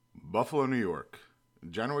Buffalo, New York,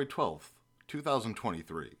 January 12th,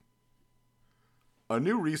 2023. A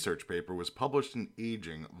new research paper was published in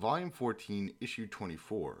Aging, Volume 14, Issue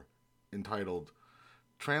 24, entitled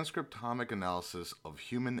Transcriptomic Analysis of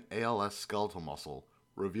Human ALS Skeletal Muscle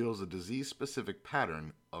Reveals a Disease-Specific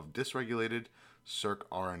Pattern of Dysregulated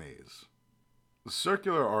circRNAs.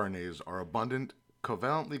 Circular RNAs are abundant,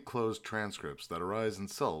 covalently closed transcripts that arise in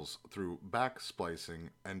cells through back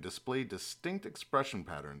splicing and display distinct expression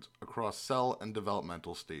patterns across cell and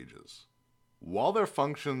developmental stages. While their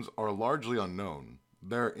functions are largely unknown,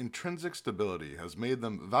 their intrinsic stability has made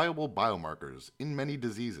them valuable biomarkers in many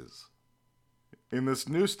diseases. In this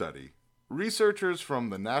new study, researchers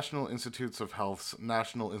from the National Institutes of Health's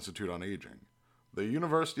National Institute on Aging, the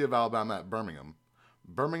University of Alabama at Birmingham,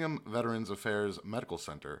 Birmingham Veterans Affairs Medical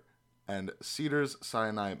Center, and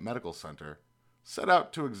Cedars-Sinai Medical Center set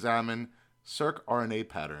out to examine circRNA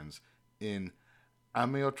patterns in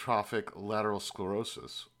amyotrophic lateral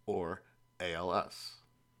sclerosis, or ALS.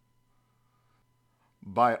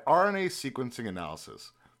 By RNA sequencing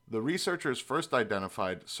analysis, the researchers first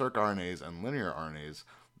identified circRNAs and linear RNAs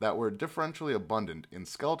that were differentially abundant in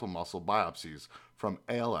skeletal muscle biopsies from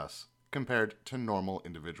ALS compared to normal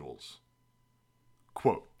individuals.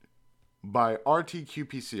 Quote, by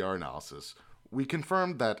RT-qPCR analysis, we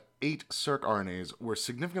confirmed that 8 circRNAs were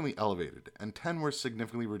significantly elevated and 10 were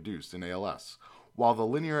significantly reduced in ALS, while the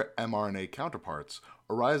linear mRNA counterparts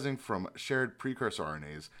arising from shared precursor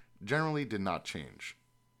RNAs generally did not change.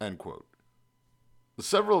 End quote.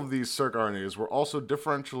 Several of these circRNAs were also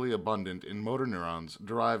differentially abundant in motor neurons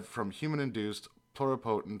derived from human-induced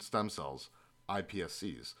pluripotent stem cells,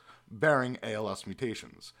 iPSCs, bearing ALS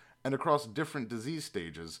mutations, and across different disease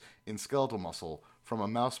stages in skeletal muscle from a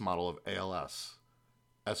mouse model of ALS,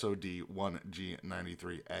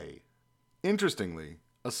 SOD1G93A. Interestingly,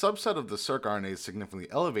 a subset of the circRNAs significantly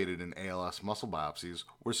elevated in ALS muscle biopsies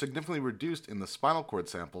were significantly reduced in the spinal cord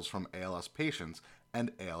samples from ALS patients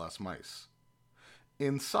and ALS mice.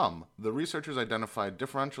 In sum, the researchers identified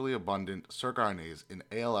differentially abundant circRNAs in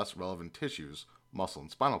ALS-relevant tissues, muscle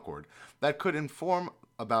and spinal cord, that could inform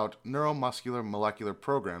about neuromuscular molecular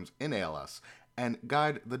programs in ALS and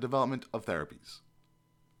guide the development of therapies.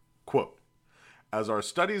 Quote, as our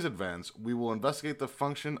studies advance, we will investigate the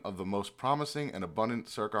function of the most promising and abundant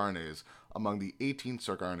circRNAs among the 18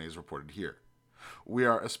 circRNAs reported here. We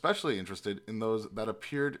are especially interested in those that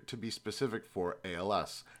appeared to be specific for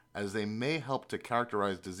ALS, as they may help to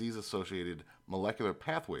characterize disease-associated molecular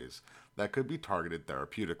pathways that could be targeted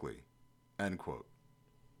therapeutically. End quote.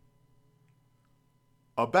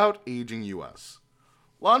 About Aging US.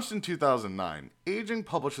 Launched in 2009, Aging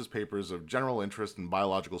publishes papers of general interest and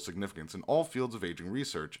biological significance in all fields of aging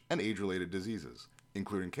research and age-related diseases,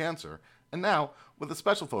 including cancer, and now with a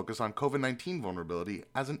special focus on COVID-19 vulnerability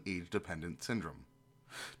as an age-dependent syndrome.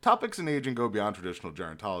 Topics in aging go beyond traditional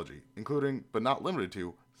gerontology, including, but not limited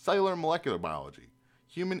to, cellular and molecular biology,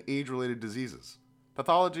 human age-related diseases,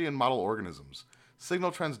 pathology and model organisms,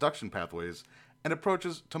 signal transduction pathways, and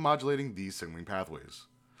approaches to modulating these signaling pathways.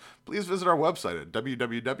 Please visit our website at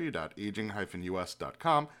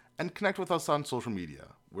www.aging-us.com and connect with us on social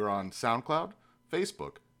media. We're on SoundCloud,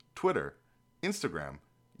 Facebook, Twitter, Instagram,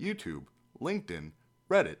 YouTube, LinkedIn,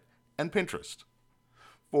 Reddit, and Pinterest.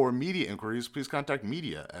 For media inquiries, please contact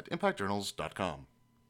media@impactjournals.com.